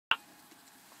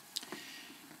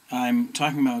I'm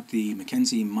talking about the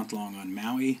MacKenzie month-long on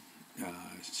Maui,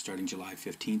 starting July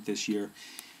 15th this year.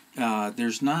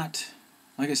 There's not,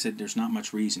 like I said, there's not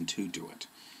much reason to do it.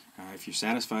 If you're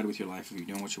satisfied with your life, if you're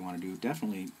doing what you want to do,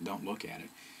 definitely don't look at it.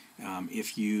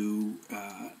 If you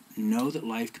know that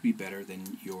life could be better,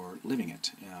 then you're living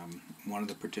it. One of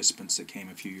the participants that came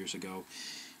a few years ago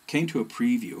came to a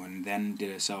preview and then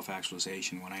did a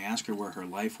self-actualization. When I asked her where her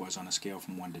life was on a scale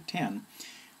from 1 to 10,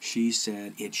 she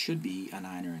said it should be a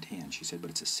 9 or a 10. She said,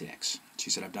 but it's a 6. She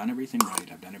said, I've done everything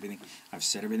right. I've done everything. I've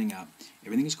set everything up.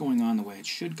 Everything is going on the way it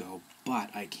should go,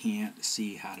 but I can't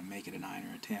see how to make it a 9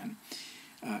 or a 10.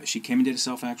 She came and did a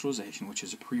self-actualization, which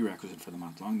is a prerequisite for the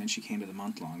month-long. Then she came to the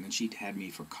month-long. Then she had me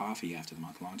for coffee after the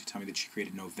month-long to tell me that she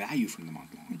created no value from the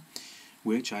month-long,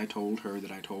 which I told her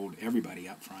that I told everybody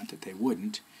up front that they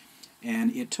wouldn't.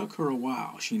 And it took her a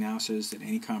while. She now says that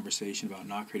any conversation about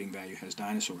not creating value has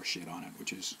dinosaur shit on it,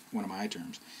 which is one of my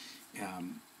terms,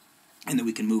 and that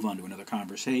we can move on to another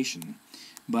conversation.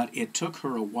 But it took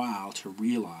her a while to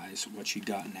realize what she'd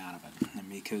gotten out of it. And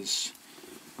because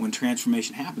when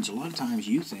transformation happens, a lot of times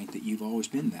you think that you've always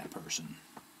been that person.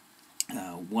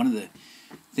 One of the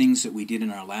things that we did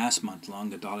in our last month-long,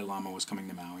 the Dalai Lama was coming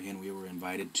to Maui, and we were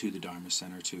invited to the Dharma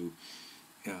Center to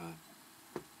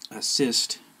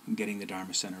assist getting the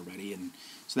Dharma Center ready, and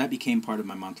so that became part of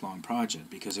my month-long project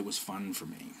because it was fun for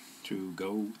me to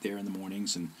go there in the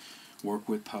mornings and work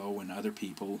with Poe and other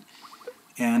people,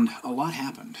 and a lot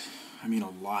happened. I mean, a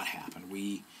lot happened.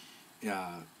 We,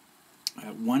 at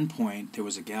one point, there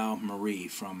was a gal, Maui,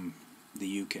 from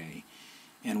the UK,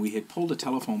 and we had pulled a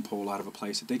telephone pole out of a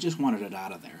place that they just wanted it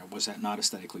out of there. It was not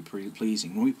aesthetically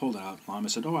pleasing. When we pulled it out, Lama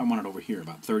said, oh, I want it over here,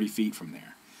 about 30 feet from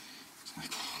there. It's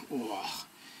like, oh.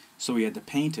 So we had to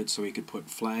paint it so we could put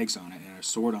flags on it and a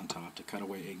sword on top to cut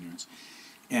away ignorance.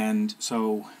 And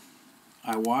so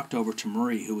I walked over to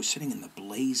Murray, who was sitting in the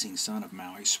blazing sun of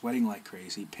Maui, sweating like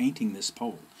crazy, painting this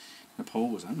pole. The pole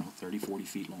was, I don't know, 30, 40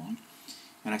 feet long.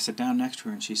 And I sat down next to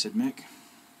her and she said, Mick,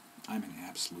 I'm in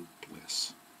absolute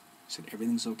bliss. I said,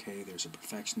 everything's okay. There's a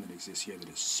perfection that exists here that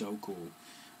is so cool.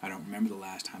 I don't remember the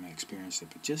last time I experienced it,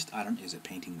 but just, is it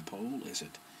painting the pole? Is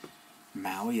it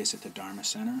Maui? Is it the Dharma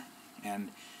Center?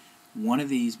 And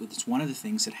it's one of the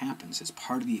things that happens. It's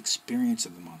part of the experience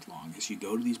of the month-long, is you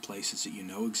go to these places that you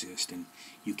know exist, and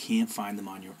you can't find them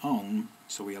on your own,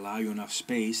 so we allow you enough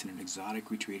space in an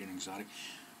exotic retreat, an exotic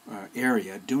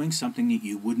area, doing something that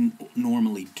you wouldn't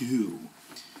normally do.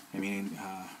 I mean,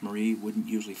 Marie wouldn't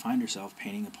usually find herself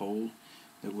painting a pole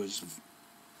that was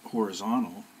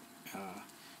horizontal,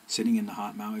 sitting in the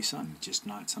hot Maui sun. Just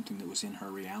not something that was in her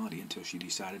reality until she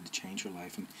decided to change her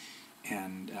life and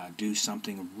do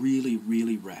something really,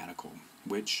 really radical,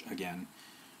 which, again,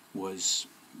 was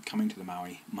coming to the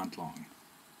Maui month-long.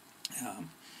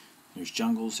 There's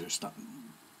jungles, there's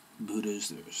Buddhas,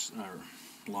 there's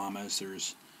llamas,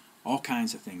 there's all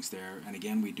kinds of things there. And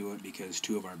again, we do it because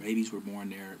 2 of our babies were born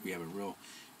there. We have a real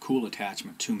cool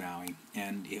attachment to Maui,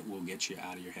 and it will get you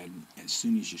out of your head as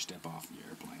soon as you step off the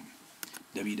airplane.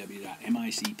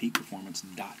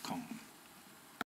 www.micpeakperformance.com